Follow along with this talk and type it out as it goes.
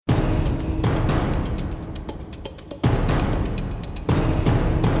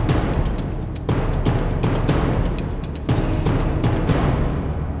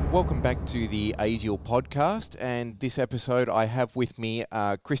to the ASIAL podcast, and this episode I have with me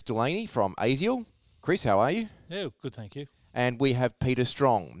Chris Delaney from ASIAL. Chris, how are you? Yeah, good, thank you. And we have Peter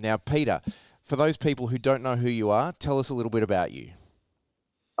Strong. Now, Peter, for those people who don't know who you are, tell us a little bit about you.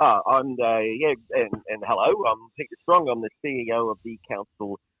 Hello, I'm Peter Strong. I'm the CEO of the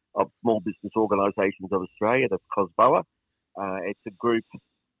Council of Small Business Organisations of Australia, that's COSBOA. It's a group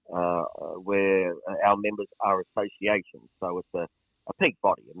where our members are associations, so it's a peak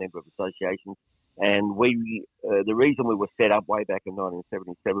body, a member of associations. And the reason we were set up way back in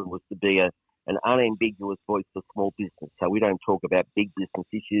 1977 was to be an unambiguous voice for small business. So we don't talk about big business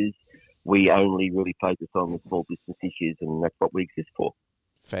issues. We only really focus on the small business issues, and that's what we exist for.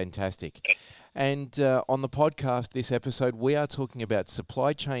 Fantastic. And on the podcast, this episode, we are talking about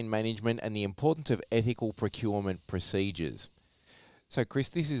supply chain management and the importance of ethical procurement procedures. So, Chris,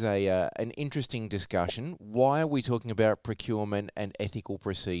 this is an interesting discussion. Why are we talking about procurement and ethical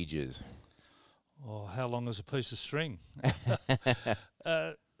procedures? Oh, how long is a piece of string?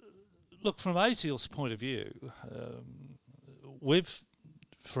 Look, from ASIAL's point of view, we've,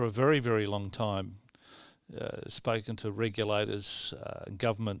 for a very, very long time, spoken to regulators and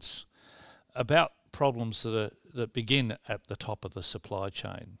governments about problems that begin at the top of the supply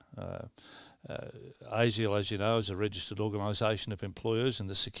chain. ASIAL, as you know, is a registered organisation of employers in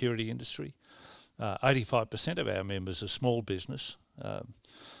the security industry. 85% of our members are small business.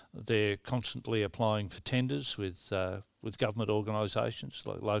 They're constantly applying for tenders with government organisations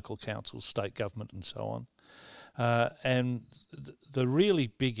like local councils, state government and so on. And the really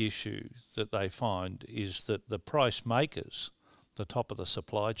big issue that they find is that the price makers, the top of the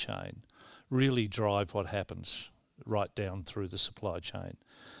supply chain, really drive what happens right down through the supply chain.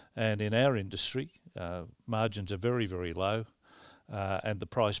 And in our industry, margins are very, very low, and the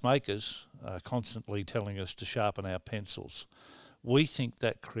price makers are constantly telling us to sharpen our pencils. We think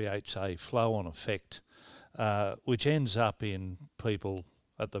that creates a flow-on effect, which ends up in people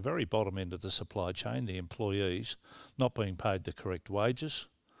at the very bottom end of the supply chain, the employees, not being paid the correct wages,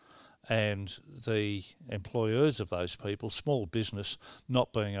 and the employers of those people, small business,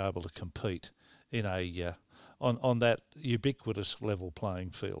 not being able to compete in on that ubiquitous level playing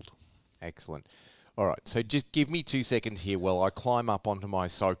field. Excellent. All right, so just give me 2 seconds here while I climb up onto my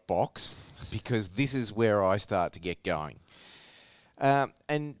soapbox, because this is where I start to get going.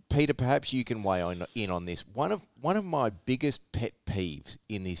 And Peter, perhaps you can weigh in on this. One of my biggest pet peeves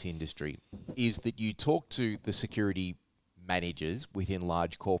in this industry is that you talk to the security managers within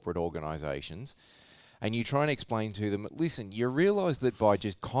large corporate organisations, and you try and explain to them, listen, you realise that by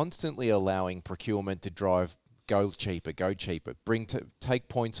just constantly allowing procurement to drive go cheaper, take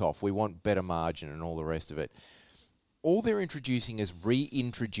points off, we want better margin and all the rest of it, all they're introducing is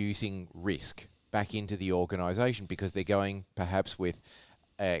reintroducing risk back into the organisation, because they're going perhaps with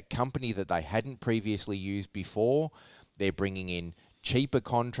a company that they hadn't previously used before. They're bringing in cheaper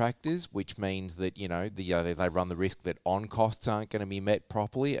contractors, which means that, they run the risk that on-costs aren't going to be met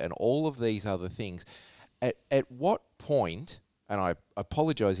properly, and all of these other things. At what point, and I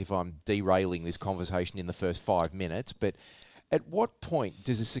apologise if I'm derailing this conversation in the first 5 minutes, but at what point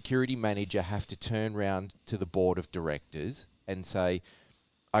does a security manager have to turn around to the board of directors and say,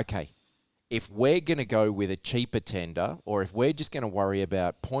 okay, if we're going to go with a cheaper tender, or if we're just going to worry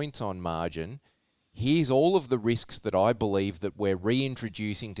about points on margin, here's all of the risks that I believe that we're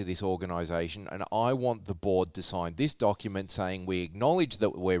reintroducing to this organisation, and I want the board to sign this document saying we acknowledge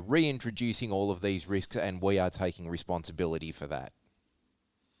that we're reintroducing all of these risks and we are taking responsibility for that.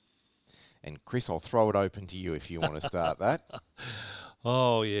 And Chris, I'll throw it open to you if you want to start that.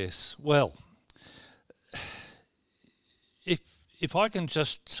 Oh, yes. Well, if I can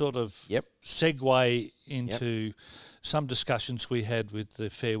just sort of segue into some discussions we had with the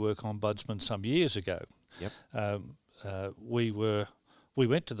Fair Work Ombudsman some years ago. We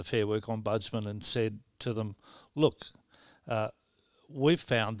went to the Fair Work Ombudsman and said to them, look, we've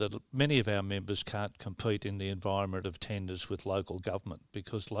found that many of our members can't compete in the environment of tenders with local government,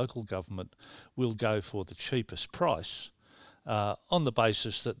 because local government will go for the cheapest price on the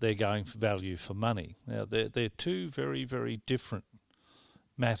basis that they're going for value for money. Now, they're two very, very different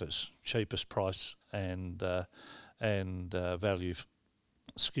matters, cheapest price and value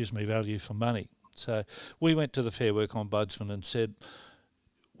for money. So we went to the Fair Work Ombudsman and said,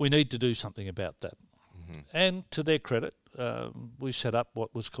 we need to do something about that. Mm-hmm. And to their credit, we set up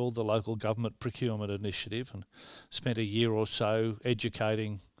what was called the Local Government Procurement Initiative and spent a year or so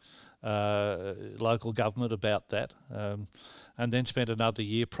educating local government about that, and then spent another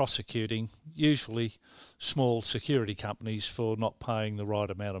year prosecuting usually small security companies for not paying the right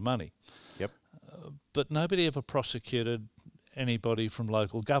amount of money. Yep. But nobody ever prosecuted anybody from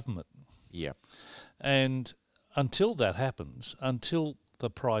local government. Yeah. And until that happens, until the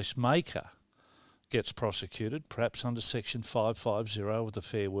price maker gets prosecuted, perhaps under Section 550 of the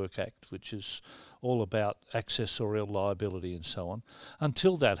Fair Work Act, which is all about accessorial liability and so on,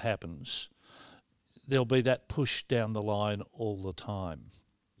 until that happens, there'll be that push down the line all the time.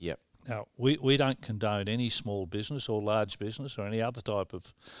 Yep. Now, we don't condone any small business or large business or any other type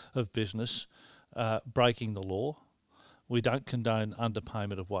of business breaking the law. We don't condone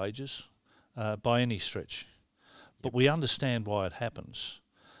underpayment of wages by any stretch. But we understand why it happens.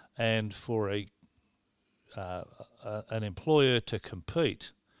 And for an employer to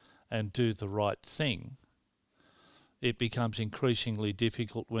compete and do the right thing, it becomes increasingly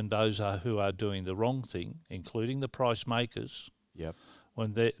difficult when those who are doing the wrong thing, including the price makers,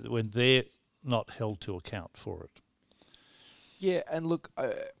 when they're not held to account for it. Yeah, and look,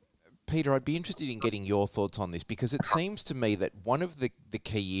 Peter, I'd be interested in getting your thoughts on this, because it seems to me that one of the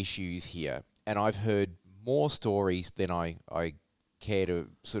key issues here, and I've heard more stories than I care to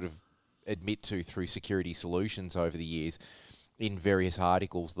sort of admit to through Security Solutions over the years in various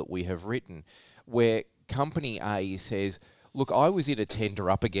articles that we have written, where Company A says, look, I was in a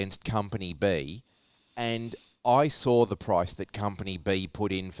tender up against Company B and I saw the price that Company B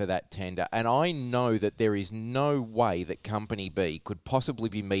put in for that tender, and I know that there is no way that Company B could possibly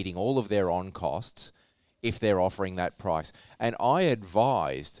be meeting all of their on costs if they're offering that price. And I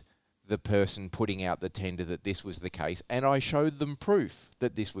advised the person putting out the tender that this was the case, and I showed them proof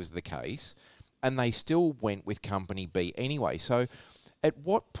that this was the case, and they still went with Company B anyway. So at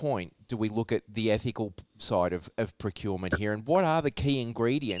what point do we look at the ethical side of procurement here, and what are the key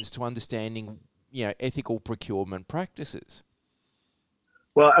ingredients to understanding, ethical procurement practices?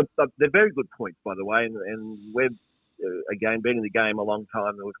 Well, they're very good points, by the way, and we've, again, been in the game a long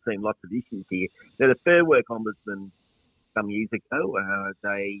time, and we've seen lots of issues here. Now, the Fair Work Ombudsman some years ago,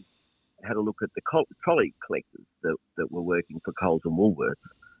 they had a look at the trolley collectors that were working for Coles and Woolworths,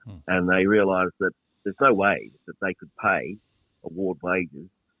 and they realised that there's no way that they could pay award wages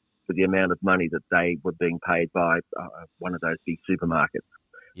for the amount of money that they were being paid by one of those big supermarkets.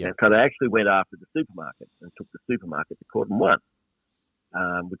 Yep. And so they actually went after the supermarket and took the supermarket to court and won,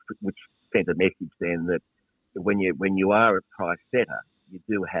 which sent a message then that when you are a price setter, you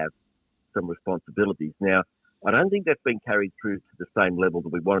do have some responsibilities. Now, I don't think that's been carried through to the same level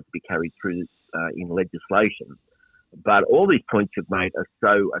that we want it to be carried through in legislation. But all these points you've made are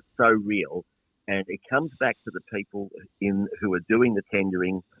so real, and it comes back to the people who are doing the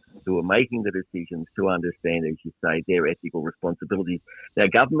tendering, who are making the decisions, to understand, as you say, their ethical responsibilities. Now,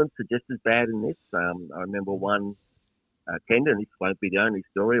 governments are just as bad in this. I remember one tender, and this won't be the only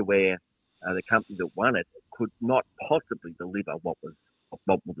story, where the company that won it could not possibly deliver what was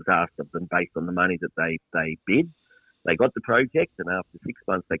asked of them based on the money that they bid. They got the project, and after 6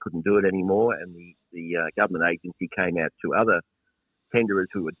 months they couldn't do it anymore, and the government agency came out to other tenderers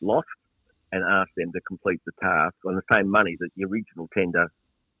who had lost and asked them to complete the task on the same money that the original tender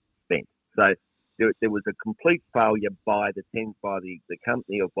spent. So there was a complete failure by the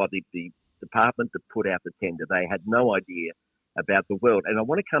company, or by the department that put out the tender. They had no idea about the world. And I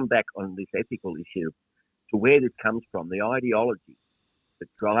want to come back on this ethical issue to where this comes from, the ideology that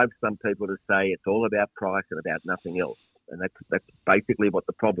drives some people to say it's all about price and about nothing else. And that's basically what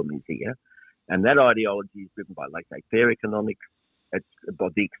the problem is here. And that ideology is driven by laissez-faire economics. It's by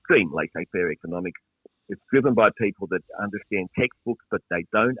the extreme laissez-faire economics. It's driven by people that understand textbooks, but they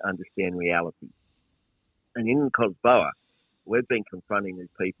don't understand reality. And in COSBOA, we've been confronting these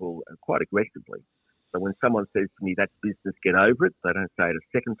people quite aggressively. So when someone says to me, that's business, get over it, they don't say it a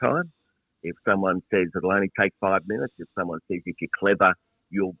second time. If someone says it'll only take 5 minutes, if someone says if you're clever,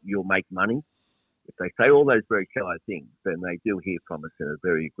 you'll make money, if they say all those very shallow things, then they do hear from us in a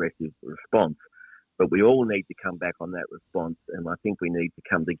very aggressive response. But we all need to come back on that response, and I think we need to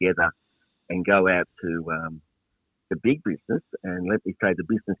come together and go out to the big business. And let me say, the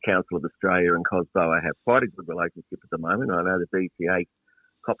Business Council of Australia and COSBOA have quite a good relationship at the moment. I know the BCA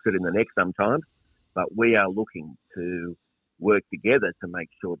cops it in the neck sometimes, but we are looking to work together to make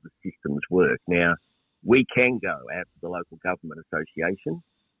sure the systems work. Now, we can go out to the local government association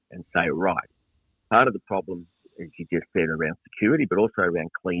and say, right, part of the problem, as you just said, around security, but also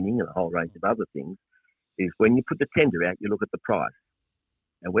around cleaning and a whole range of other things, is when you put the tender out, you look at the price.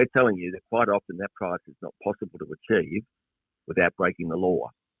 And we're telling you that quite often that price is not possible to achieve without breaking the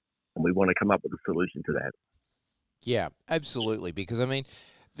law. And we want to come up with a solution to that. Yeah, absolutely. Because, I mean,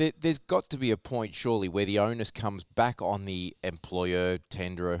 there's got to be a point, surely, where the onus comes back on the employer,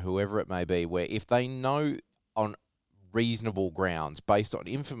 tenderer, whoever it may be, where if they know on reasonable grounds, based on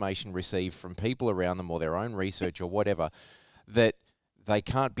information received from people around them or their own research or whatever, that they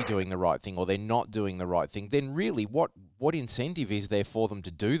can't be doing the right thing or they're not doing the right thing, then really what incentive is there for them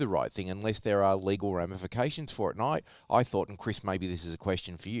to do the right thing unless there are legal ramifications for it? And I thought, and Chris, maybe this is a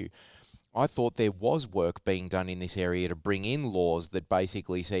question for you, I thought there was work being done in this area to bring in laws that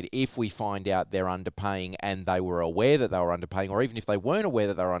basically said if we find out they're underpaying and they were aware that they were underpaying, or even if they weren't aware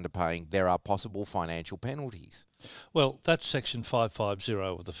that they were underpaying, there are possible financial penalties. Well, that's Section 550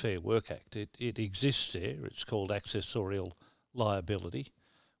 of the Fair Work Act. It exists there. It's called accessorial liability,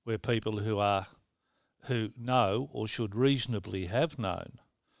 where people who know or should reasonably have known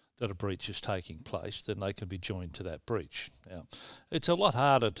that a breach is taking place, then they can be joined to that breach. Now, it's a lot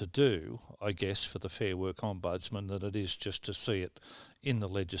harder to do, I guess, for the Fair Work Ombudsman than it is just to see it in the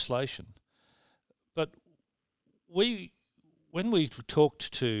legislation. But when we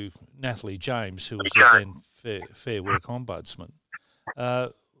talked to Natalie James, who was the then Fair Work Ombudsman,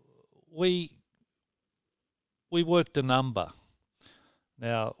 we worked a number.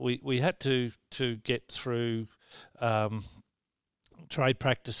 Now, we had to get through trade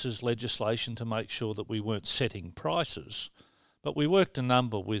practices legislation to make sure that we weren't setting prices, but we worked a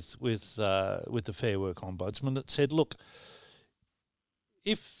number with the Fair Work Ombudsman that said, look,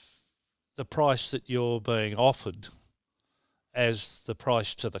 if the price that you're being offered as the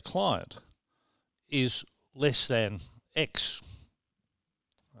price to the client is less than X,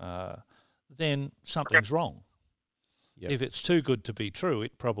 then something's wrong. Yep. If it's too good to be true,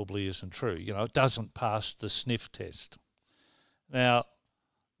 it probably isn't true. It doesn't pass the sniff test. Now,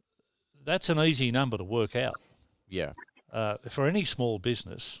 that's an easy number to work out. Yeah. For any small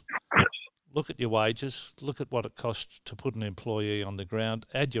business, look at your wages, look at what it costs to put an employee on the ground,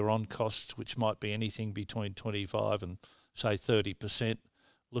 add your on costs, which might be anything between 25 and, say, 30%,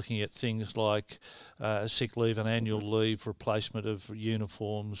 looking at things like sick leave and annual leave, replacement of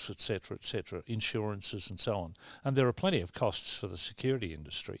uniforms, etc., insurances and so on. And there are plenty of costs for the security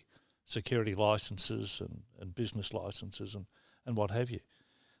industry, security licences and business licences and what have you.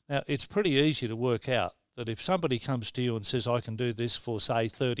 Now, it's pretty easy to work out that if somebody comes to you and says, I can do this for, say,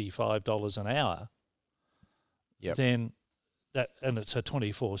 $35 an hour, then and it's a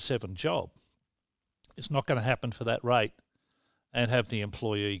 24/7 job, it's not going to happen for that rate and have the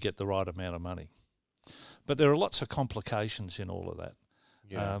employee get the right amount of money. But there are lots of complications in all of that.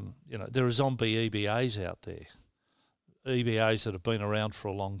 Yeah. There are zombie EBAs out there, EBAs that have been around for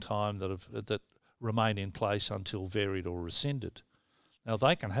a long time that remain in place until varied or rescinded. Now,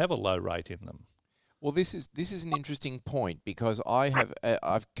 they can have a low rate in them. Well, this is an interesting point because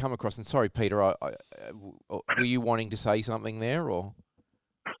I've come across, and sorry, Peter, were you wanting to say something there, or?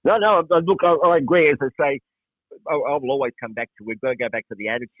 No. Look, I agree. As I say, I will always come back to, we've got to go back to the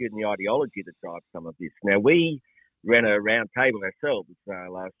attitude and the ideology that drives some of this. Now, we ran a round table ourselves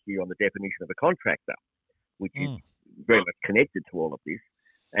last year on the definition of a contractor, which is very much connected to all of this.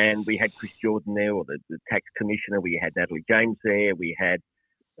 And we had Chris Jordan there, or the tax commissioner. We had Natalie James there. We had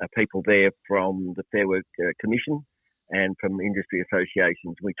people there from the Fair Work Commission and from industry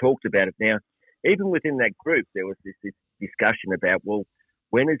associations. We talked about it. Now, even within that group, there was this discussion about, well,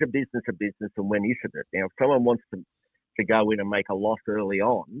 when is a business and when isn't it? Now, if someone wants to go in and make a loss early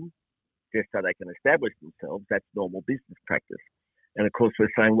on, just so they can establish themselves, that's normal business practice. And of course, we're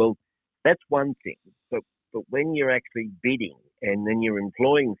saying, well, that's one thing. But when you're actually bidding and then you're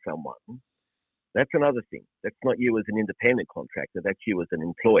employing someone, that's another thing. That's not you as an independent contractor. That's you as an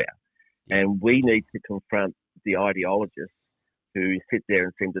employer. And we need to confront the ideologists who sit there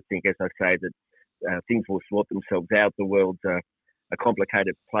and seem to think, as I say, that things will sort themselves out. The world's a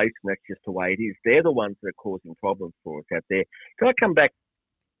complicated place, and that's just the way it is. They're the ones that are causing problems for us out there. Can I come back?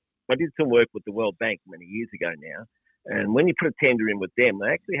 I did some work with the World Bank many years ago now, and when you put a tender in with them, they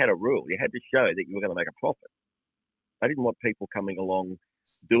actually had a rule. You had to show that you were going to make a profit. They didn't want people coming along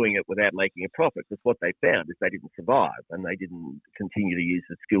doing it without making a profit, because what they found is they didn't survive and they didn't continue to use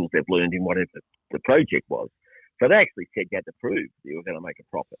the skills they've learned in whatever the project was. So they actually said you had to prove that you were going to make a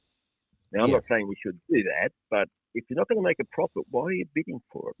profit. Now, I'm not saying we should do that, but if you're not going to make a profit, why are you bidding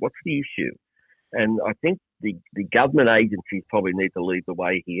for it? What's the issue? And I think the government agencies probably need to lead the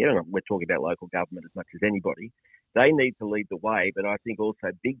way here. And we're talking about local government as much as anybody. They need to lead the way, but I think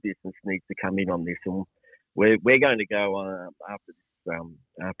also big business needs to come in on this. And we're going to go after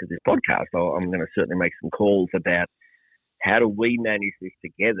this podcast. I'm going to certainly make some calls about how do we manage this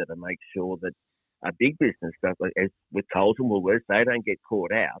together to make sure that a big business, as with Coles and Woolworths, they don't get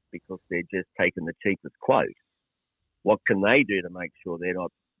caught out because they're just taking the cheapest quote. What can they do to make sure they're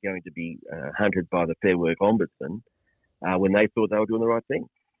not going to be hunted by the Fair Work Ombudsman when they thought they were doing the right thing?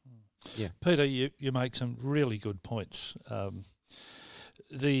 Yeah, Peter, you make some really good points.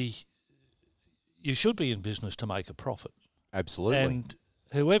 You should be in business to make a profit. Absolutely. And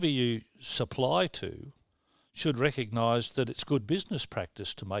whoever you supply to should recognise that it's good business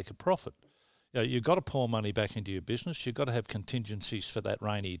practice to make a profit. You've got to pour money back into your business. You've got to have contingencies for that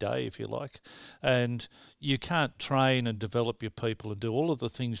rainy day, if you like. And you can't train and develop your people and do all of the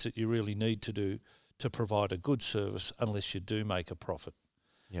things that you really need to do to provide a good service unless you do make a profit.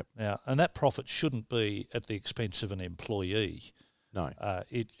 Yep. Now, and that profit shouldn't be at the expense of an employee. No.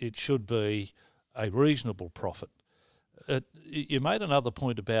 It should be a reasonable profit. You made another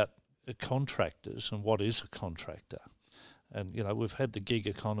point about contractors and what is a contractor. And, we've had the gig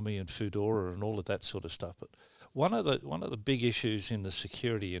economy and Foodora and all of that sort of stuff. But one of the big issues in the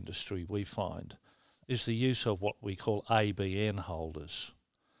security industry we find is the use of what we call ABN holders.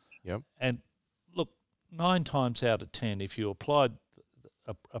 Yep. And look, 9 times out of 10, if you applied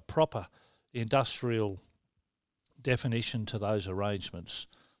a proper industrial definition to those arrangements,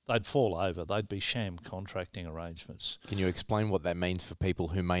 they'd fall over. They'd be sham contracting arrangements. Can you explain what that means for people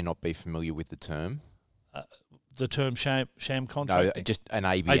who may not be familiar with the term? The term sham contracting? No, just an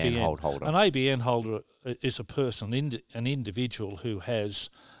ABN holder. An ABN holder is a person, an individual who has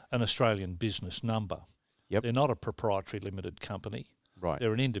an Australian business number. Yep. They're not a proprietary limited company. Right.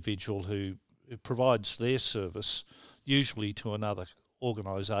 They're an individual who provides their service usually to another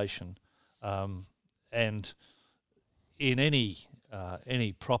organisation, and in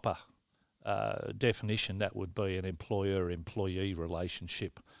any proper definition, that would be an employer-employee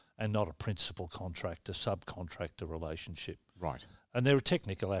relationship and not a principal contractor-subcontractor relationship. Right. And there are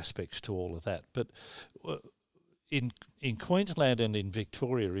technical aspects to all of that. But in Queensland and in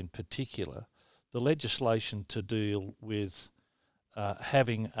Victoria in particular, the legislation to deal with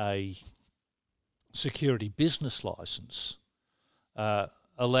having a security business licence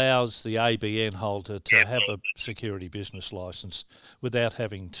allows the ABN holder to have a security business licence without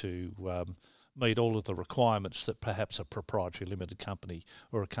having to meet all of the requirements that perhaps a proprietary limited company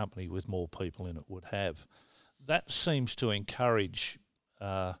or a company with more people in it would have. That seems to encourage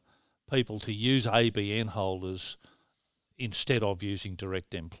people to use ABN holders instead of using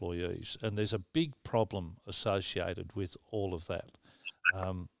direct employees, and there's a big problem associated with all of that.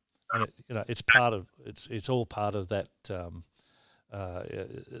 And it's all part of that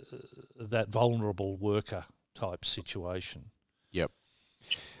that vulnerable worker type situation. Yep.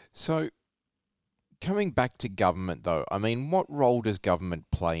 So, coming back to government, though, I mean, what role does government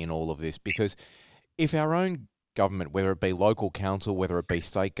play in all of this? Because if our own government, whether it be local council, whether it be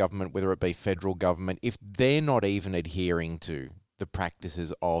state government, whether it be federal government, if they're not even adhering to the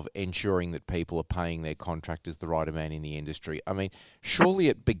practices of ensuring that people are paying their contractors the right amount in the industry, I mean, surely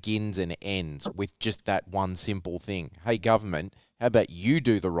it begins and ends with just that one simple thing. Hey, government, how about you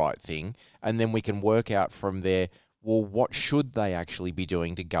do the right thing? And then we can work out from there, well, what should they actually be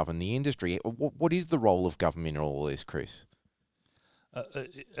doing to govern the industry? What is the role of government in all this, Chris?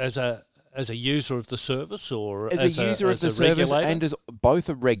 As a user of the service, or as a user of the service, regulator? and as both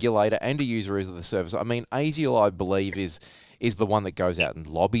a regulator and a user of the service. I mean, ASIAL, I believe, is the one that goes out and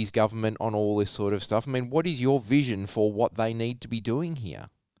lobbies government on all this sort of stuff. I mean, what is your vision for what they need to be doing here?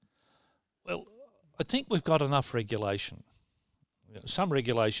 Well, I think we've got enough regulation. Some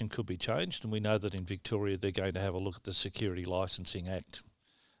regulation could be changed, and we know that in Victoria they're going to have a look at the Security Licensing Act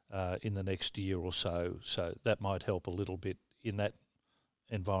in the next year or so, so that might help a little bit in that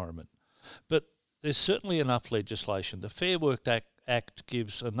environment. But there's certainly enough legislation. The Fair Work Act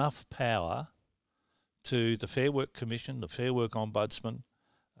gives enough power to the Fair Work Commission, the Fair Work Ombudsman,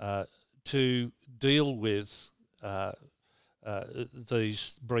 to deal with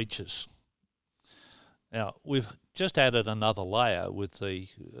these breaches. Now, we've just added another layer with the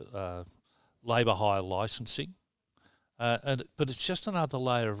labour hire licensing, but it's just another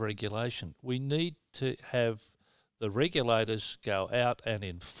layer of regulation. We need to have the regulators go out and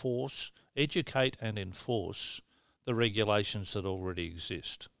educate and enforce the regulations that already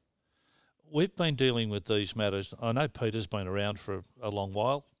exist. We've been dealing with these matters. I know Peter's been around for a long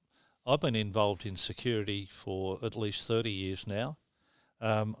while. I've been involved in security for at least 30 years now.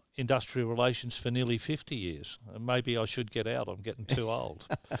 Industrial relations for nearly 50 years. Maybe I should get out. I'm getting too old.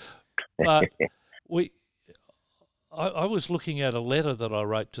 But I was looking at a letter that I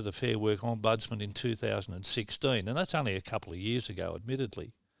wrote to the Fair Work Ombudsman in 2016, and that's only a couple of years ago,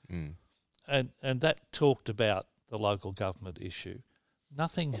 admittedly. Mm. And that talked about the local government issue.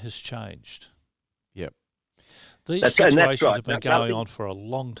 Nothing has changed. Yep. These situations have been going on for a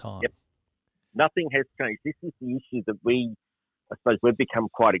long time. Yep. Nothing has changed. This is the issue that I suppose we've become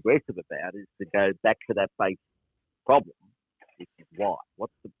quite aggressive about, is to go back to that base problem, which is why.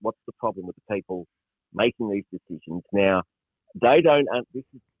 What's the problem with the people making these decisions? Now, they don't. This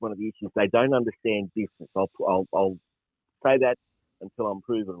is one of the issues. They don't understand business. I'll say that until I'm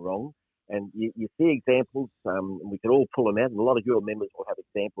proven wrong. And you see examples, we can all pull them out, and a lot of your members will have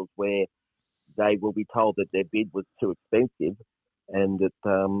examples where they will be told that their bid was too expensive, and that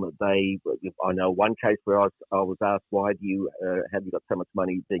I know one case where I was asked, why have you got so much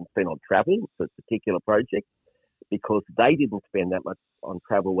money being spent on travel for a particular project? Because they didn't spend that much on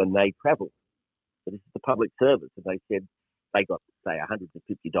travel when they travelled. So this is the public service, and they said they got, say,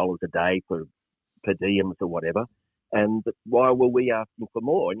 $150 a day for per diems or whatever. And why were we asking for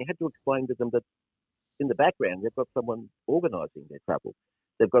more? And you had to explain to them that in the background, they've got someone organising their travel.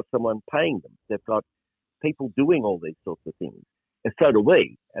 They've got someone paying them. They've got people doing all these sorts of things. And so do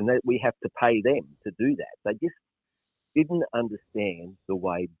we. And that we have to pay them to do that. They just didn't understand the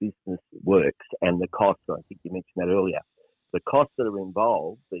way business works and the costs. I think you mentioned that earlier. The costs that are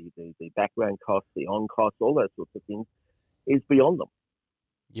involved, the background costs, the on costs, all those sorts of things, is beyond them.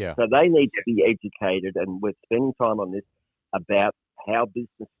 Yeah. So they need to be educated, and we're spending time on this about how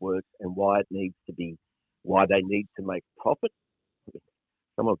business works and why they need to make profit.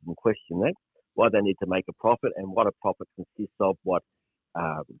 Some of them question that, why they need to make a profit and what a profit consists of, what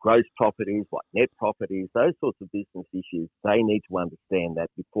gross profit is, what net profit is, those sorts of business issues. They need to understand that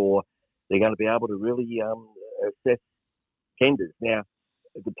before they're going to be able to really assess tenders. Now,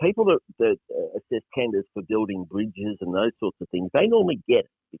 the people that assess tenders for building bridges and those sorts of things, they normally get it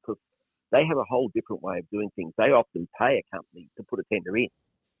because they have a whole different way of doing things. They often pay a company to put a tender in.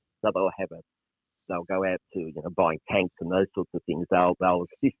 So they'll go out to buying tanks and those sorts of things. They'll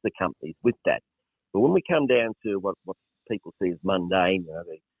assist the companies with that. But when we come down to what people see as mundane, they're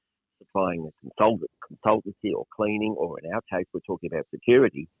supplying a consultancy or cleaning, or in our case, we're talking about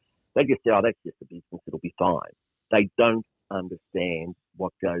security, they just say, oh, that's just a business, it'll be fine. They don't understand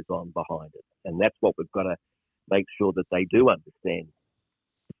what goes on behind it. And that's what we've got to make sure that they do understand.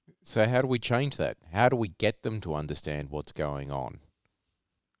 So how do we change that? How do we get them to understand what's going on?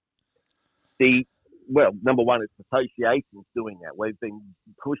 Well, number one, it's associations doing that. We've been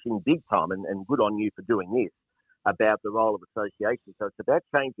pushing big time, and good on you for doing this, about the role of associations. So it's about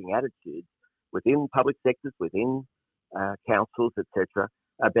changing attitudes within public sectors, within councils, etc.,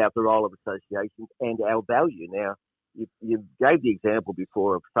 about the role of associations and our value. Now, you gave the example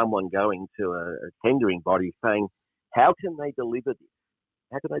before of someone going to a tendering body saying, how can they deliver this?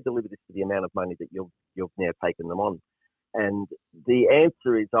 How can they deliver this for the amount of money that you've now taken them on? And the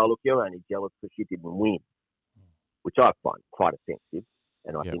answer is, oh, look, you're only jealous because you didn't win, which I find quite offensive,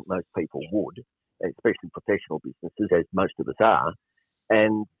 and I think most people would, especially professional businesses, as most of us are.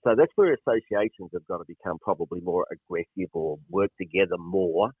 And so that's where associations have got to become probably more aggressive or work together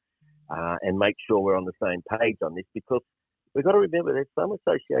more and make sure we're on the same page on this, because we've got to remember there's some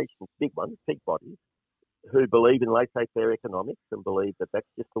associations, big ones, big bodies, who believe in laissez-faire economics and believe that that's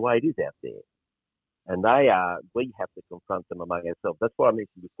just the way it is out there. And we have to confront them among ourselves. That's why I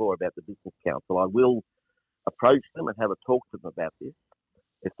mentioned before about the Business Council. I will approach them and have a talk to them about this.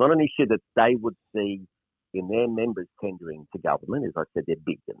 It's not an issue that they would see in their members tendering to government. As I said, they're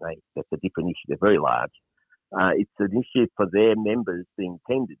big and that's a different issue. They're very large. It's an issue for their members being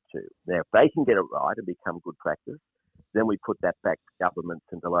tendered to. Now, if they can get it right and become good practice, then we put that back to governments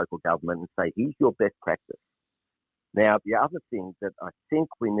and to local government and say, here's your best practice. Now, the other thing that I think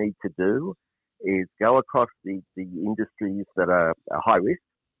we need to do is go across the industries that are high risk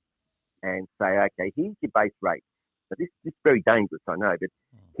and say, okay, here's your base rate. So this is very dangerous, I know, but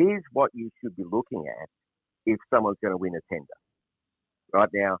here's what you should be looking at if someone's going to win a tender. Right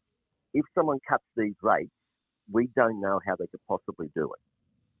now, if someone cuts these rates, we don't know how they could possibly do it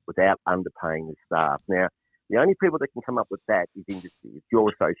without underpaying the staff. Now, the only people that can come up with that is industry. It's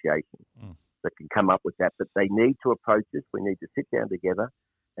your association that can come up with that, but they need to approach us. We need to sit down together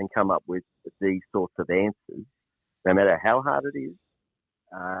and come up with these sorts of answers, no matter how hard it is.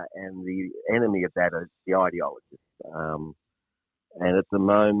 And the enemy of that is the ideologists. And at the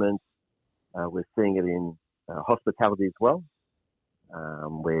moment, we're seeing it in hospitality as well,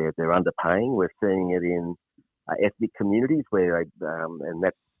 where they're underpaying. We're seeing it in ethnic communities where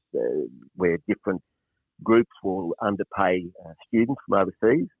different groups will underpay students from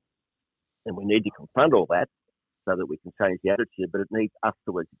overseas. And we need to confront all that so that we can change the attitude, but it needs us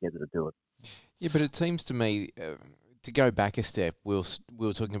to work together to do it. Yeah, but it seems to me, to go back a step, we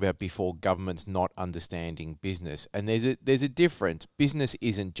were talking about before governments not understanding business, and there's a difference. Business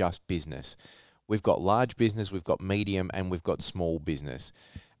isn't just business. We've got large business, we've got medium, and we've got small business.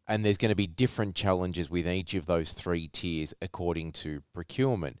 And there's going to be different challenges with each of those three tiers according to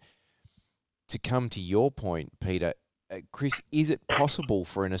procurement. To come to your point, Peter, Chris, is it possible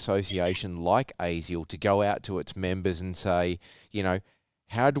for an association like ASIAL to go out to its members and say,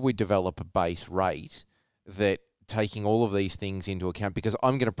 how do we develop a base rate that taking all of these things into account, because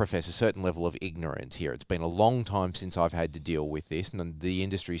I'm going to profess a certain level of ignorance here. It's been a long time since I've had to deal with this, and the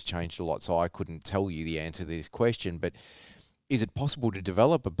industry's changed a lot, so I couldn't tell you the answer to this question. But is it possible to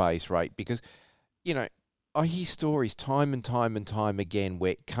develop a base rate? Because, I hear stories time and time and time again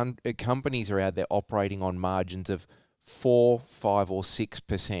where companies are out there operating on margins of 4, 5, or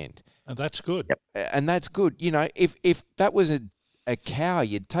 6%. And that's good. Yep. And that's good. If that was a cow,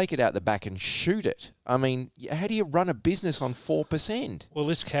 you'd take it out the back and shoot it. I mean, how do you run a business on 4%? Well,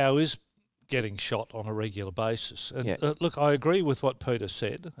 this cow is getting shot on a regular basis. And Yeah. Look, I agree with what Peter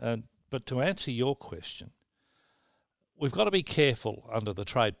said, but to answer your question, we've got to be careful under the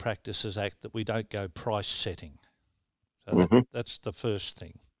Trade Practices Act that we don't go price setting. So that's the first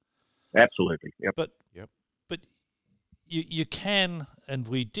thing. Absolutely. Yep. But you can, and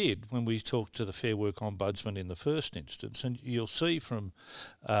we did when we talked to the Fair Work Ombudsman in the first instance, and you'll see from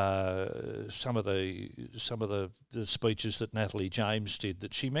some of the speeches that Natalie James did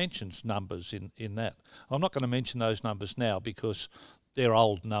that she mentions numbers in that. I'm not going to mention those numbers now because they're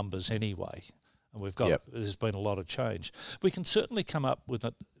old numbers anyway, and there's been a lot of change. We can certainly come up with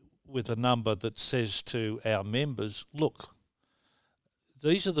a number that says to our members, look,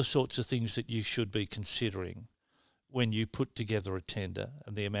 these are the sorts of things that you should be considering when you put together a tender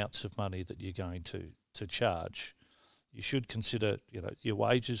and the amounts of money that you're going to charge. You should consider, your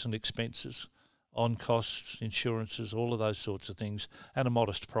wages and expenses, on costs, insurances, all of those sorts of things, and a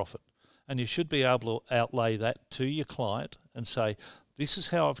modest profit. And you should be able to outlay that to your client and say, this is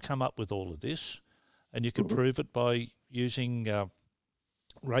how I've come up with all of this. And you can prove it by using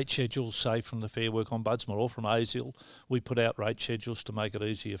rate schedules, say, from the Fair Work Ombudsman or from ASIL. We put out rate schedules to make it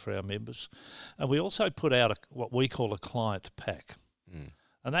easier for our members. And we also put out what we call a client pack.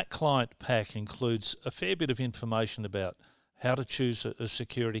 And that client pack includes a fair bit of information about how to choose a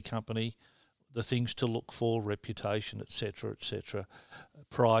security company, the things to look for, reputation, etc.,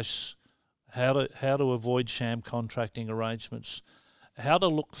 price, how to avoid sham contracting arrangements, how to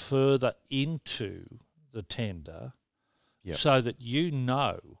look further into the tender, so that you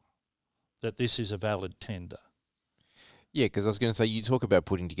know that this is a valid tender. Yeah, because I was going to say, you talk about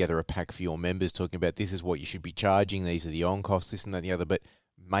putting together a pack for your members, talking about this is what you should be charging, these are the on-costs, this and that and the other, but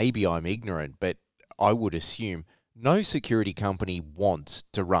maybe I'm ignorant, but I would assume no security company wants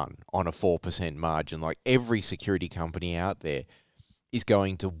to run on a 4% margin. Like, every security company out there is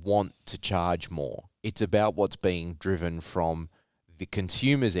going to want to charge more. It's about what's being driven from the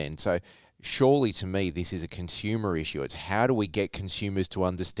consumer's end. So surely, to me, this is a consumer issue. It's how do we get consumers to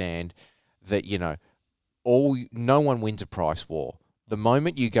understand that, no one wins a price war. The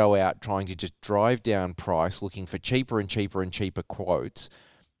moment you go out trying to just drive down price, looking for cheaper and cheaper and cheaper quotes,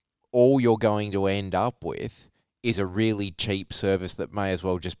 all you're going to end up with is a really cheap service that may as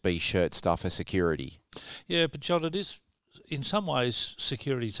well just be shirt stuffer security. Yeah, but John, it is, in some ways,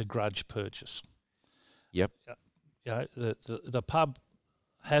 security is a grudge purchase. Yep. The pub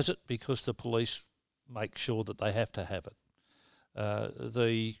has it because the police make sure that they have to have it.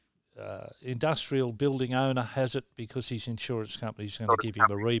 The industrial building owner has it because his insurance company is going to give him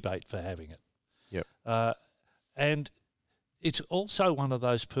a rebate for having it. Yep. And it's also one of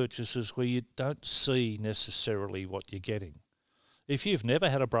those purchases where you don't see necessarily what you're getting. If you've never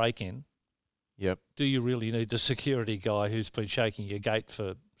had a break-in, yep, do you really need the security guy who's been shaking your gate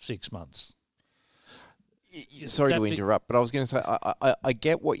for 6 months? Sorry to interrupt, but I was going to say, I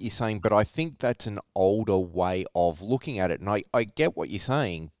get what you're saying, but I think that's an older way of looking at it. And I get what you're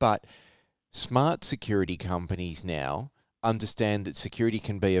saying, but smart security companies now understand that security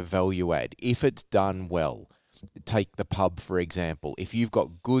can be a value add if it's done well. Take the pub, for example. If you've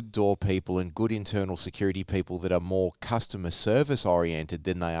got good door people and good internal security people that are more customer service oriented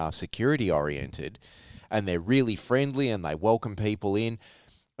than they are security oriented, and they're really friendly and they welcome people in,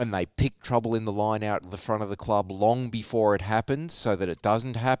 and they pick trouble in the line out the front of the club long before it happens so that it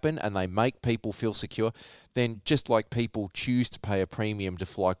doesn't happen, and they make people feel secure, then just like people choose to pay a premium to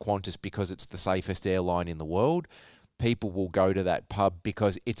fly Qantas because it's the safest airline in the world, people will go to that pub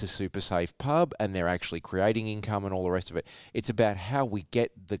because it's a super safe pub and they're actually creating income and all the rest of it. It's about how we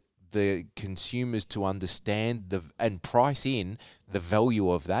get the consumers to understand and price in the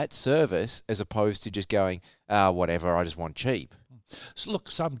value of that service, as opposed to just going, whatever, I just want cheap. So look,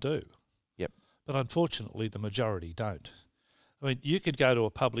 some do. Yep. But unfortunately, the majority don't. I mean, you could go to a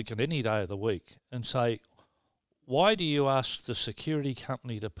publican any day of the week and say, why do you ask the security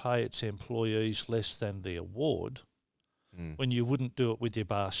company to pay its employees less than the award when you wouldn't do it with your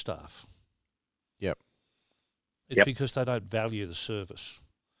bar staff? Yep. It's because they don't value the service.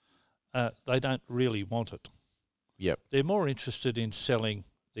 They don't really want it. Yep. They're more interested in selling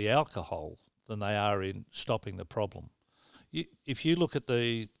the alcohol than they are in stopping the problem. If you look at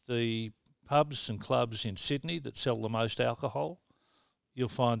the pubs and clubs in Sydney that sell the most alcohol, you'll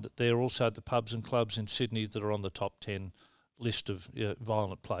find that they're also the pubs and clubs in Sydney that are on the top 10 list of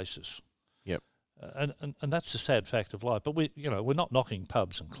violent places. Yep. And that's a sad fact of life. But we're not knocking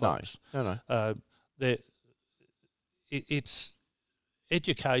pubs and clubs. No. It's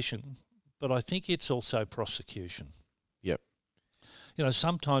education, but I think it's also prosecution. Yep.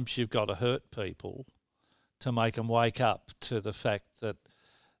 Sometimes you've got to hurt people to make them wake up to the fact that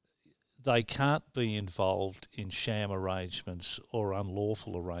they can't be involved in sham arrangements or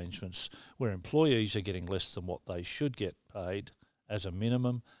unlawful arrangements where employees are getting less than what they should get paid as a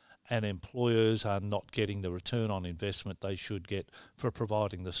minimum, and employers are not getting the return on investment they should get for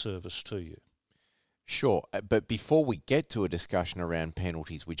providing the service to you. Sure, but before we get to a discussion around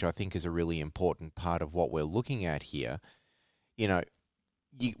penalties, which I think is a really important part of what we're looking at here,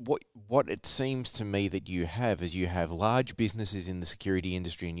 what it seems to me that you have is you have large businesses in the security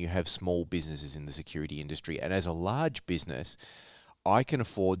industry and you have small businesses in the security industry. And as a large business, I can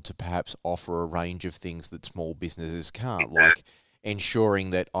afford to perhaps offer a range of things that small businesses can't, like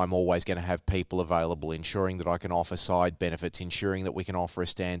ensuring that I'm always going to have people available, ensuring that I can offer side benefits, ensuring that we can offer a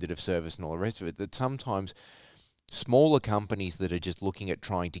standard of service and all the rest of it, that sometimes smaller companies that are just looking at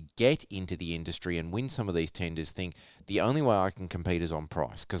trying to get into the industry and win some of these tenders think the only way I can compete is on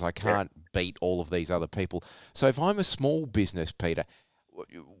price because I can't beat all of these other people. So if I'm a small business, Peter,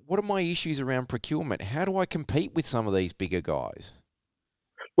 what are my issues around procurement? How do I compete with some of these bigger guys?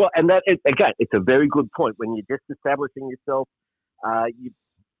 Well, and that again, it's a very good point. When you're just establishing yourself,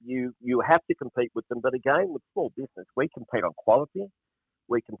 you have to compete with them. But again, with small business, we compete on quality.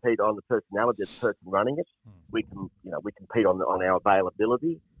 We compete on the personality of the person running it. We compete on our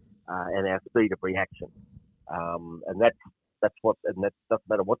availability and our speed of reaction. And that doesn't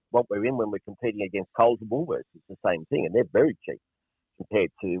matter what we're in when we're competing against Coles and Woolworths. It's the same thing, and they're very cheap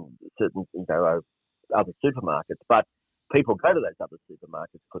compared to certain other supermarkets. But people go to those other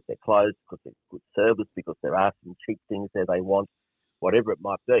supermarkets because they're closed, because they're good service, because there are some cheap things there they want, whatever it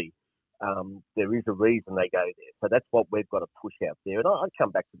might be. There is a reason they go there. So that's what we've got to push out there. And I come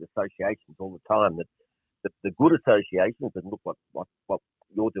back to the associations all the time, that the good associations, and look what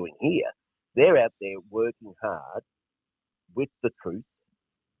you're doing here, they're out there working hard with the truth,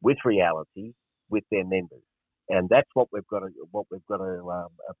 with reality, with their members. And that's what we've got to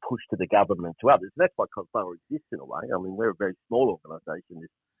push to the government, to others. And that's why COSBOA exists in a way. I mean, we're a very small organisation. There's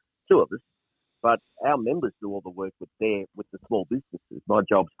two of us. But our members do all the work with the small businesses. My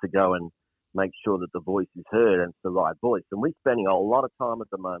job's to go and make sure that the voice is heard and it's the right voice. And we're spending a lot of time at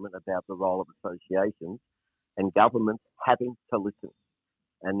the moment about the role of associations and governments having to listen.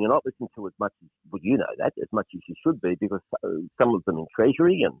 And you're not listening to as much as much as you should be, because some of them in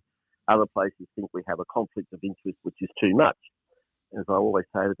Treasury and other places think we have a conflict of interest, which is too much. As I always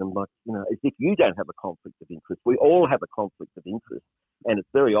say to them, as if you don't have a conflict of interest. We all have a conflict of interest, and it's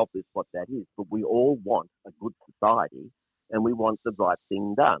very obvious what that is. But we all want a good society, and we want the right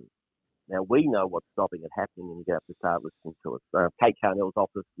thing done. Now, we know what's stopping it happening, and you have to start listening to us. Kate Carnell's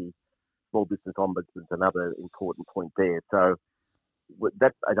office, the Small Business Ombudsman, is another important point there. So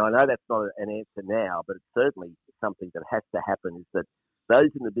and I know that's not an answer now, but it's certainly something that has to happen, is that those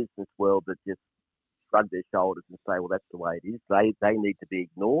in the business world that just shrug their shoulders and say, well, that's the way it is, they need to be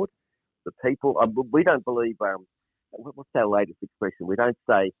ignored. The people, we don't believe, what's our latest expression? We don't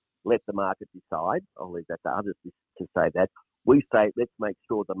say, let the market decide. I'll leave that to others to say that. We say, let's make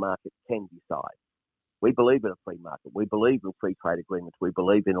sure the market can decide. We believe in a free market. We believe in free trade agreements. We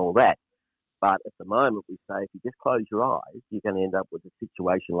believe in all that. But at the moment, we say, if you just close your eyes, you're going to end up with a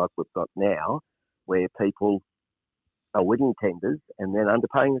situation like we've got now, where people are winning tenders and then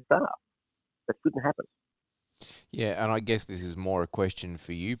underpaying the staff. That shouldn't happen. Yeah, and I guess this is more a question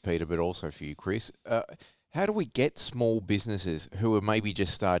for you, Peter, but also for you, Chris. How do we get small businesses who are maybe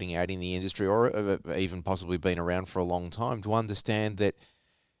just starting out in the industry, or have even possibly been around for a long time, to understand that,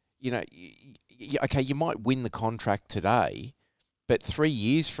 okay, you might win the contract today, but 3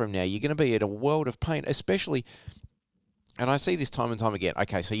 years from now, you're going to be at a world of pain, especially, and I see this time and time again.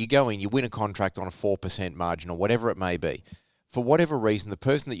 Okay, so you go in, you win a contract on a 4% margin or whatever it may be. For whatever reason, the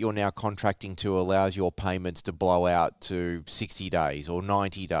person that you're now contracting to allows your payments to blow out to 60 days or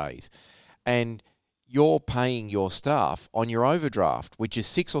 90 days. And you're paying your staff on your overdraft, which is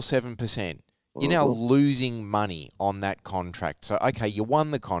 6 or 7%. You're now losing money on that contract. So, okay, you won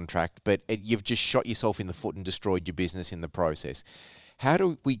the contract, but you've just shot yourself in the foot and destroyed your business in the process. How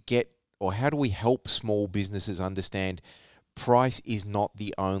do we help small businesses understand price is not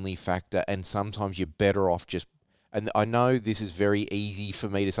the only factor, and sometimes you're better off just And I know this is very easy for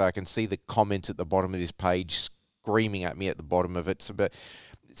me to say. I can see the comments at the bottom of this page screaming at me at the bottom of it. So, but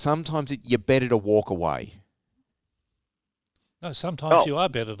sometimes you're better to walk away. No, sometimes you are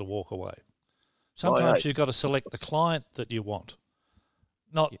better to walk away. Sometimes you've got to select the client that you want,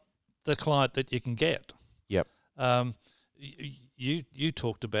 not the client that you can get. Yep. You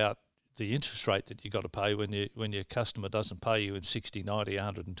talked about the interest rate that you got to pay when your customer doesn't pay you in 60, 90,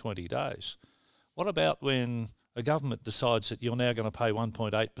 120 days. What about when a government decides that you're now going to pay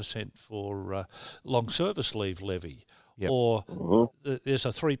 1.8% for long service leave levy, or there's a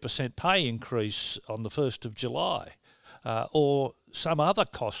 3% pay increase on the 1st of July, or some other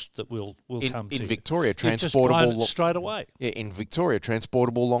cost that will come to in Victoria, transportable straight away. Yeah, in Victoria,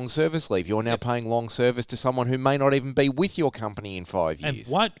 transportable long service leave. You're now paying long service to someone who may not even be with your company in 5 years.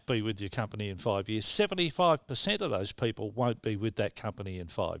 And won't be with your company in 5 years. 75% of those people won't be with that company in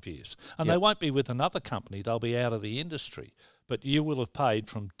 5 years. And they won't be with another company. They'll be out of the industry. But you will have paid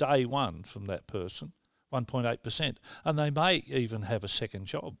from day one from that person 1.8%. And they may even have a second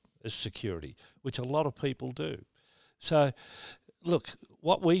job as security, which a lot of people do. So, look,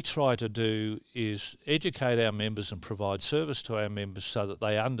 what we try to do is educate our members and provide service to our members so that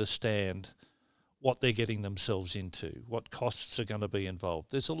they understand what they're getting themselves into, what costs are going to be involved.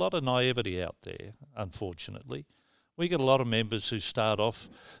 There's a lot of naivety out there, unfortunately. We get a lot of members who start off,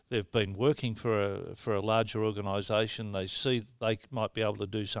 they've been working for a larger organisation, they see they might be able to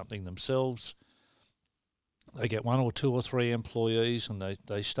do something themselves. They get 1 or 2 or 3 employees and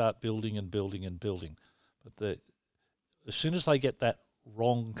they start building and building and building. But as soon as they get that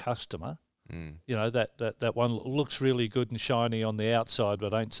wrong customer, you know, that one looks really good and shiny on the outside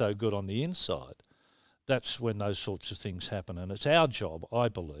but ain't so good on the inside, that's when those sorts of things happen. And it's our job, I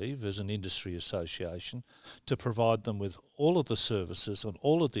believe, as an industry association, to provide them with all of the services and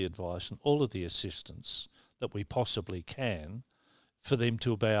all of the advice and all of the assistance that we possibly can for them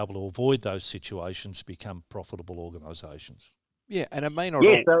to be able to avoid those situations, become profitable organisations. Yeah, and it may not...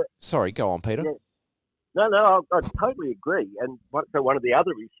 Sorry, go on, Peter. Yeah. No, I totally agree. And so one of the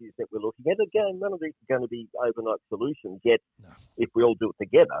other issues that we're looking at, again, none of these are going to be overnight solutions, yet if we all do it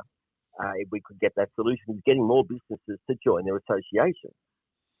together, if we could get that solution, is getting more businesses to join their association.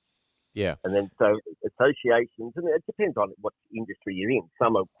 Yeah. And then so associations, and it depends on what industry you're in.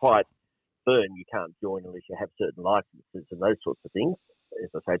 Some are quite firm, you can't join unless you have certain licenses and those sorts of things. As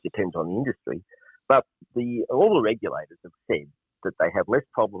I say, it depends on the industry. But all the regulators have said that they have less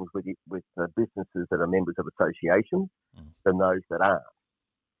problems with businesses that are members of associations than those that aren't.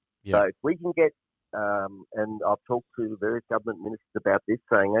 Yep. So if we can get, and I've talked to various government ministers about this,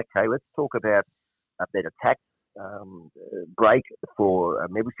 saying, okay, let's talk about a better tax break for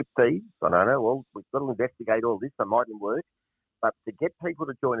membership fees. I don't know, well, we've got to investigate all this. That mightn't work. But to get people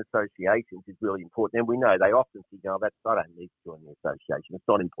to join associations is really important. And we know they often think, I don't need to join the association. It's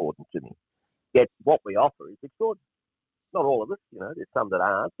not important to me. Yet what we offer is extraordinary. Not all of us, there's some that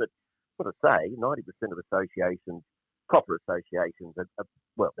aren't, but what I say, 90% of associations, proper associations,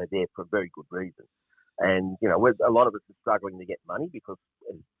 they're there for a very good reason. And, a lot of us are struggling to get money because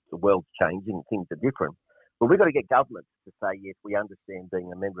the world's changing, things are different. But we've got to get governments to say, yes, we understand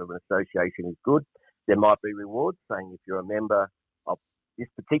being a member of an association is good. There might be rewards, saying if you're a member of this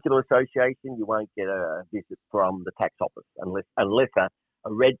particular association, you won't get a visit from the tax office unless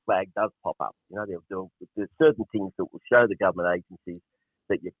a red flag does pop up. There's certain things that will show the government agencies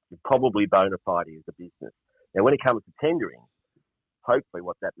that you're probably bona fide as a business. Now, when it comes to tendering, hopefully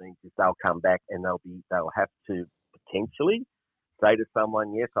what that means is they'll come back and they'll have to potentially say to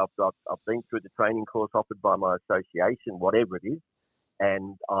someone, yes, I've been through the training course offered by my association, whatever it is,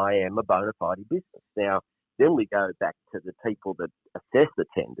 and I am a bona fide business. Now, then we go back to the people that assess the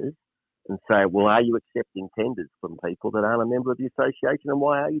tenders and say, well, are you accepting tenders from people that aren't a member of the association, and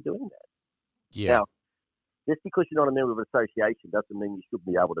why are you doing that? Yeah. Now, just because you're not a member of an association doesn't mean you should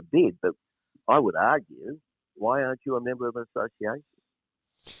be able to bid, but I would argue, why aren't you a member of an association?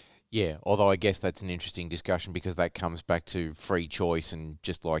 Yeah, although I guess that's an interesting discussion because that comes back to free choice, and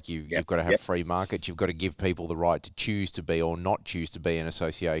just like you've got to have free markets, you've got to give people the right to choose to be or not choose to be an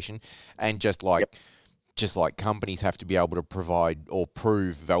association, and just like companies have to be able to provide or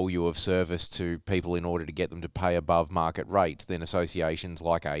prove value of service to people in order to get them to pay above market rates, then associations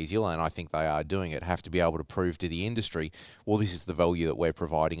like ASIAL, and I think they are doing it, have to be able to prove to the industry, well, this is the value that we're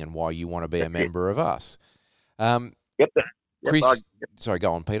providing and why you want to be a member of us. Chris, sorry,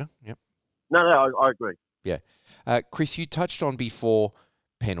 go on, Peter. Yep. No, I agree. Yeah. Chris, you touched on before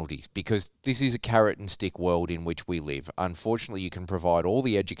penalties, because this is a carrot and stick world in which we live. Unfortunately, you can provide all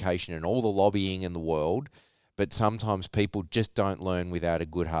the education and all the lobbying in the world, but sometimes people just don't learn without a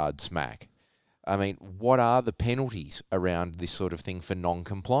good hard smack. I mean, what are the penalties around this sort of thing for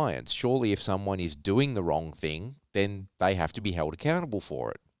non-compliance? Surely if someone is doing the wrong thing, then they have to be held accountable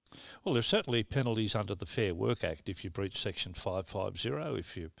for it. Well, there's certainly penalties under the Fair Work Act if you breach Section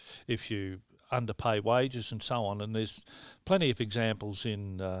 550, if you underpay wages and so on. And there's plenty of examples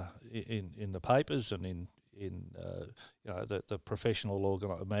in the papers and in the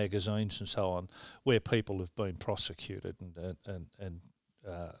professional magazines and so on, where people have been prosecuted and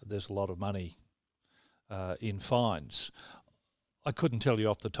there's a lot of money in fines. I couldn't tell you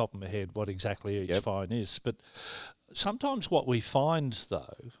off the top of my head what exactly each fine is, but sometimes what we find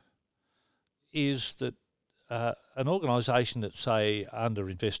though is that an organisation that's, say, under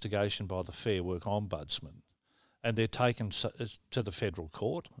investigation by the Fair Work Ombudsman, and they're taken to the federal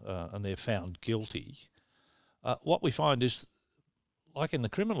court and they're found guilty, what we find is, like in the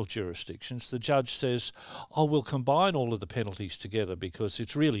criminal jurisdictions, the judge says, we'll combine all of the penalties together because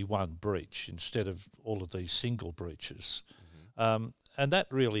it's really one breach instead of all of these single breaches. Mm-hmm. And that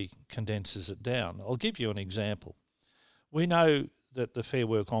really condenses it down. I'll give you an example. We know that the Fair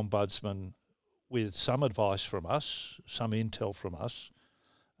Work Ombudsman, with some advice from us, some intel from us,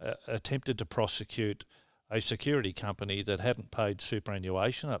 attempted to prosecute a security company that hadn't paid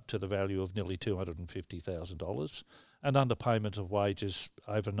superannuation up to the value of nearly $250,000 and underpayment of wages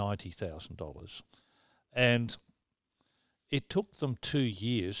over $90,000. And it took them 2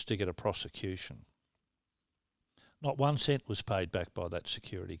 years to get a prosecution. Not 1 cent was paid back by that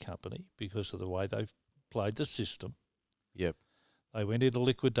security company because of the way they played the system. Yep. They went into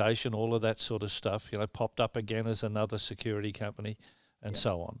liquidation, all of that sort of stuff, popped up again as another security company and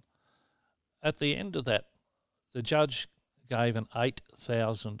so on. At the end of that, the judge gave an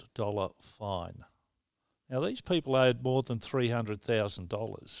 $8,000 fine. Now, these people owed more than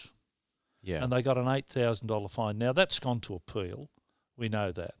 $300,000. Yeah. And they got an $8,000 fine. Now, that's gone to appeal. We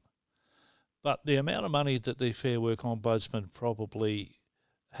know that. But the amount of money that the Fair Work Ombudsman probably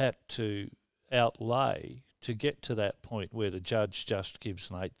had to outlay to get to that point where the judge just gives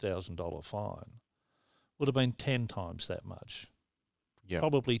an $8,000 fine would have been 10 times that much,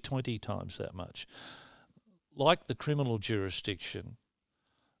 probably 20 times that much. Like the criminal jurisdiction,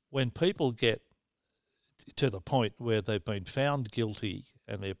 when people get to the point where they've been found guilty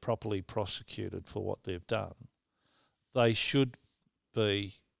and they're properly prosecuted for what they've done, they should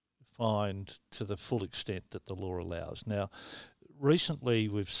be fined to the full extent that the law allows. Now, recently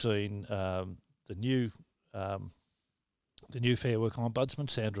we've seen the new Fair Work Ombudsman,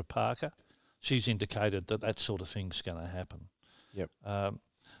 Sandra Parker. She's indicated that sort of thing's going to happen. Yep.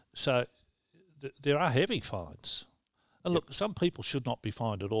 So there are heavy fines, and look, some people should not be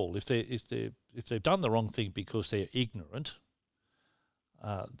fined at all if they've done the wrong thing because they're ignorant.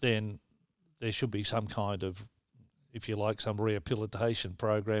 Then there should be some kind of, if you like, some rehabilitation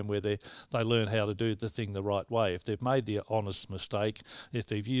program where they learn how to do the thing the right way. If they've made the honest mistake, if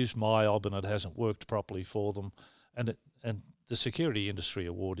they've used MyOb and it hasn't worked properly for them, and the Security Industry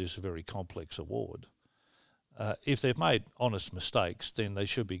Award is a very complex award. If they've made honest mistakes, then they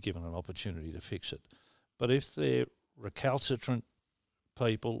should be given an opportunity to fix it. But if they're recalcitrant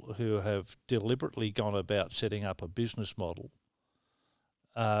people who have deliberately gone about setting up a business model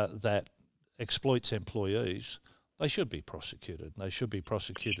that exploits employees, they should be prosecuted. They should be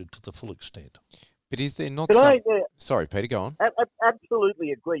prosecuted to the full extent. But is there not Sorry, Peter, go on.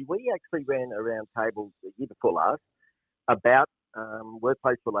 Absolutely agree. We actually ran a round table the year before last about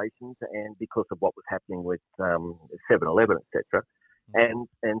workplace relations, and because of what was happening with 7-Eleven, etc., and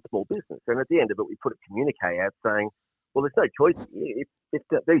small business. And at the end of it, we put a communique out saying, well, there's no choice here. If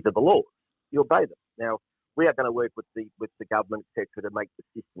these are the laws, you obey them. Now, we are going to work with the government, etc., to make the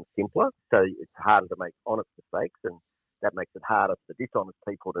system simpler, so it's harder to make honest mistakes, and that makes it harder for the dishonest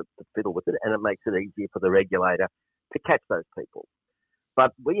people to fiddle with it, and it makes it easier for the regulator to catch those people.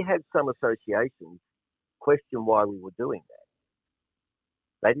 But we had some associations question why we were doing that.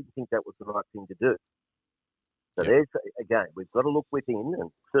 They didn't think that was the right thing to do. So there's, again, we've got to look within, and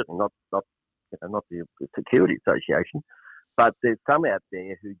certainly not the Security Association, but there's some out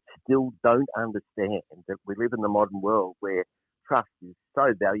there who still don't understand that we live in the modern world where trust is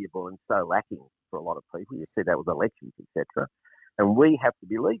so valuable and so lacking for a lot of people. You see that with elections, etc. And we have to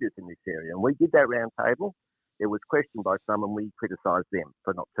be leaders in this area. And we did that round table. It was questioned by some, and we criticised them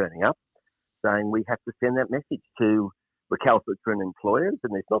for not turning up, saying we have to send that message to recalcitrant employers,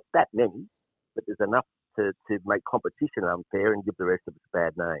 and there's not that many, but there's enough to make competition unfair and give the rest of us a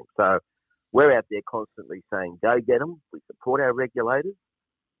bad name. So we're out there constantly saying, go get them. We support our regulators.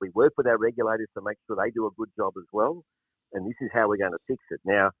 We work with our regulators to make sure they do a good job as well. And this is how we're going to fix it.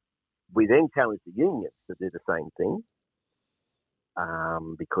 Now, we then challenge the unions to do the same thing.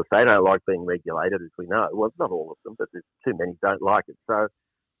 because they don't like being regulated, as we know. Well, it's not all of them, but there's too many don't like it. So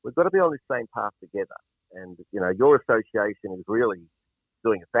we've got to be on the same path together. And, your association is really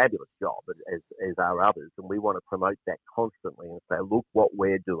doing a fabulous job, as are others, and we want to promote that constantly and say, look what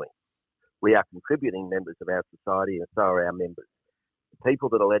we're doing. We are contributing members of our society, and so are our members. The people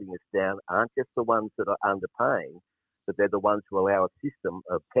that are letting us down aren't just the ones that are underpaying, but they're the ones who allow a system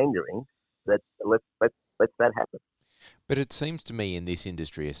of tendering that lets that happen. But it seems to me in this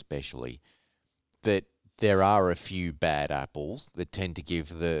industry especially that there are a few bad apples that tend to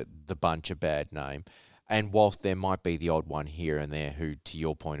give the bunch a bad name. And whilst there might be the odd one here and there who, to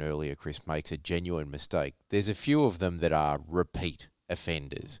your point earlier, Chris, makes a genuine mistake, there's a few of them that are repeat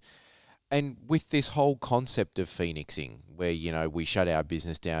offenders. And with this whole concept of phoenixing, where, we shut our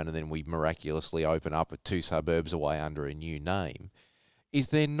business down and then we miraculously open up 2 suburbs away under a new name, is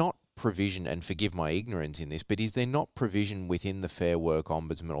there not provision, and forgive my ignorance in this, but is there not provision within the Fair Work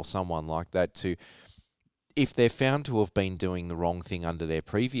Ombudsman or someone like that to, if they're found to have been doing the wrong thing under their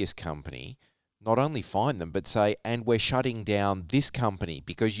previous company, not only fine them, but say, and we're shutting down this company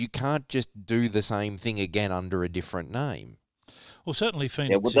because you can't just do the same thing again under a different name? Well, certainly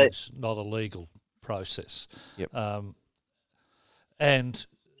phoenixing is not a legal process. Yep. And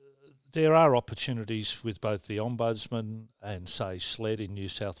there are opportunities with both the Ombudsman and, say, SLED in New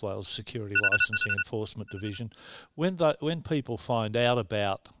South Wales Security Licensing Enforcement Division. When people find out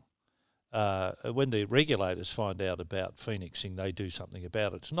about, when the regulators find out about phoenixing, they do something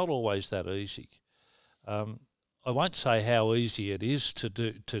about it. It's not always that easy. I won't say how easy it is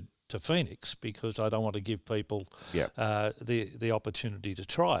to phoenix, because I don't want to give people the opportunity to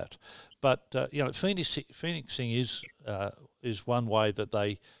try it. But phoenixing is one way that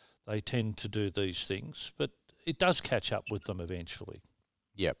they tend to do these things, but it does catch up with them eventually.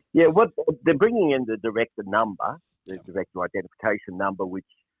 Yep. Yeah, what they're bringing in the director number, the director identification number, which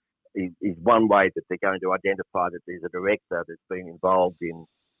is one way that they're going to identify that there's a director that's been involved in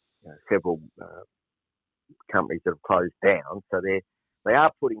several companies that have closed down. So they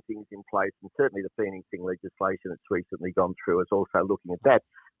are putting things in place, and certainly the phoenixing legislation that's recently gone through is also looking at that.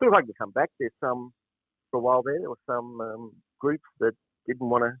 But if I can come back, for a while there were some groups that didn't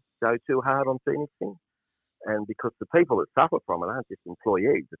want to go too hard on phoenixing, and because the people that suffer from it aren't just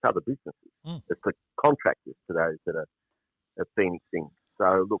employees, it's other businesses. It's the contractors to those that are phoenixing.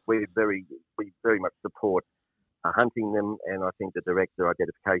 So look, we very much support hunting them, and I think the director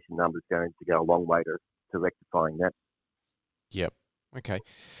identification number is going to go a long way to rectifying that. Yep. Okay.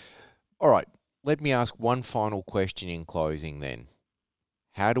 All right. Let me ask one final question in closing then.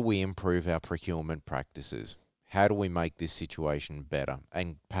 How do we improve our procurement practices? How do we make this situation better?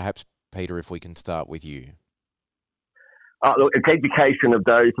 And perhaps, Peter, if we can start with you. Look, it's education of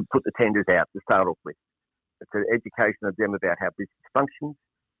those who put the tenders out to start off with. It's an education of them about how business functions,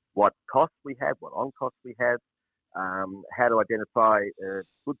 what costs we have, what on-costs we have, how to identify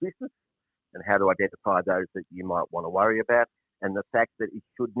good business, and how to identify those that you might want to worry about, and the fact that it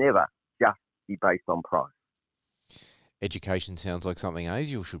should never just be based on price. Education sounds like something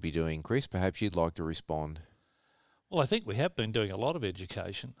ASIAL should be doing. Chris, perhaps you'd like to respond. Well, I think we have been doing a lot of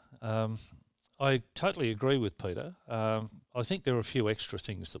education. I totally agree with Peter. I think there are a few extra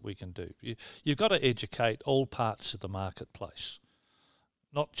things that we can do. You've got to educate all parts of the marketplace,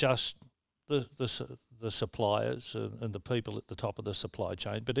 not just the suppliers and the people at the top of the supply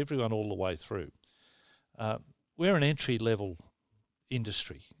chain, but everyone all the way through. We're an entry-level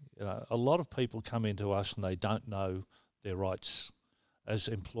industry. A lot of people come into us and they don't know their rights as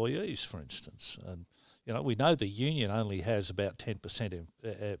employees, for instance. And we know the union only has about 10%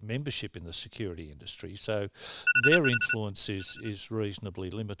 membership in the security industry, so their influence is reasonably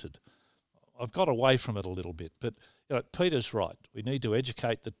limited. I've got away from it a little bit, but Peter's right. We need to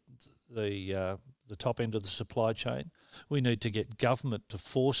educate the top end of the supply chain. We need to get government to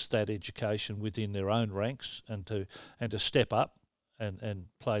force that education within their own ranks and to step up and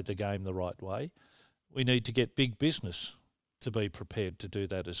play the game the right way. We need to get big business to be prepared to do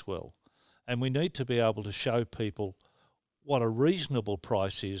that as well. And we need to be able to show people what a reasonable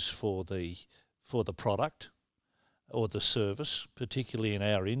price is for the product or the service, particularly in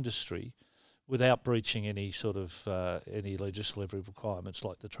our industry, without breaching any sort of any legislative requirements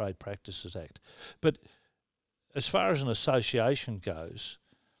like the Trade Practices Act. But as far as an association goes,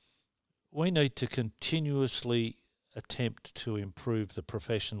 we need to continuously attempt to improve the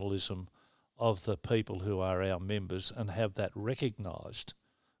professionalism of the people who are our members and have that recognised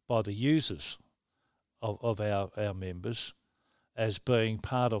by the users of our members as being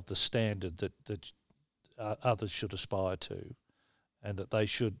part of the standard that others should aspire to, and that they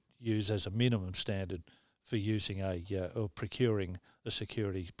should use as a minimum standard for using or procuring a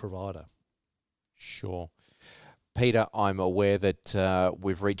security provider. Sure. Peter, I'm aware that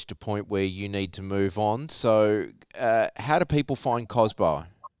we've reached a point where you need to move on. So how do people find COSBOA?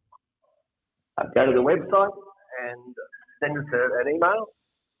 Go to the website and send us an email,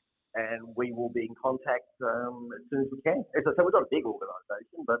 and we will be in contact as soon as we can. As I said, we're not a big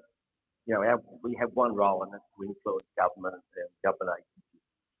organisation, but we have one role, and that's to influence government and government agencies.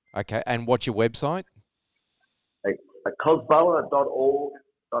 Okay, and what's your website? cosboa.org.au.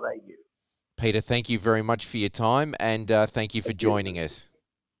 Peter, thank you very much for your time, and thank you for joining us.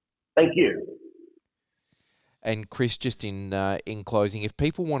 Thank you. And Chris, just in closing, if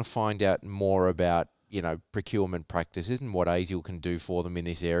people want to find out more about procurement practices and what ASIAL can do for them in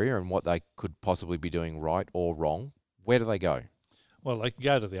this area and what they could possibly be doing right or wrong, where do they go? Well, they can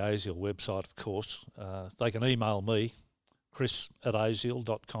go to the ASIAL website, of course. They can email me,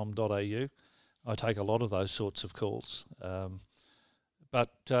 chris@asial.com.au. I take a lot of those sorts of calls.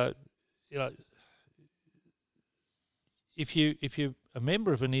 If you're a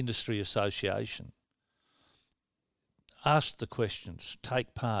member of an industry association, ask the questions,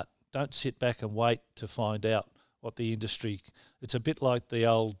 take part. Don't sit back and wait to find out what the industry... It's a bit like the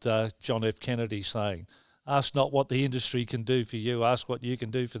old John F. Kennedy saying, ask not what the industry can do for you, ask what you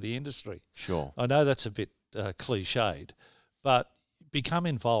can do for the industry. Sure. I know that's a bit cliched, but become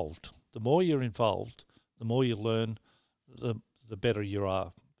involved. The more you're involved, the more you learn, the better you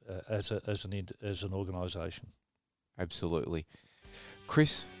are as an organisation. Absolutely.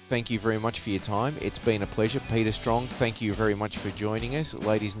 Chris, thank you very much for your time. It's been a pleasure. Peter Strong, thank you very much for joining us.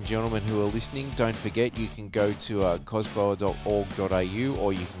 Ladies and gentlemen who are listening, don't forget you can go to cosboa.org.au,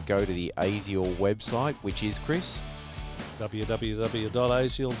 or you can go to the ASIAL website, which is, Chris?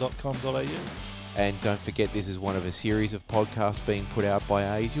 www.asial.com.au. And don't forget, this is one of a series of podcasts being put out by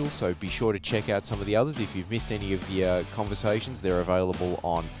ASIAL, so be sure to check out some of the others. If you've missed any of the conversations, they're available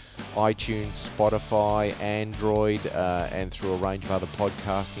on iTunes, Spotify, Android, and through a range of other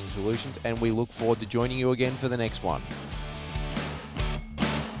podcasting solutions. And we look forward to joining you again for the next one.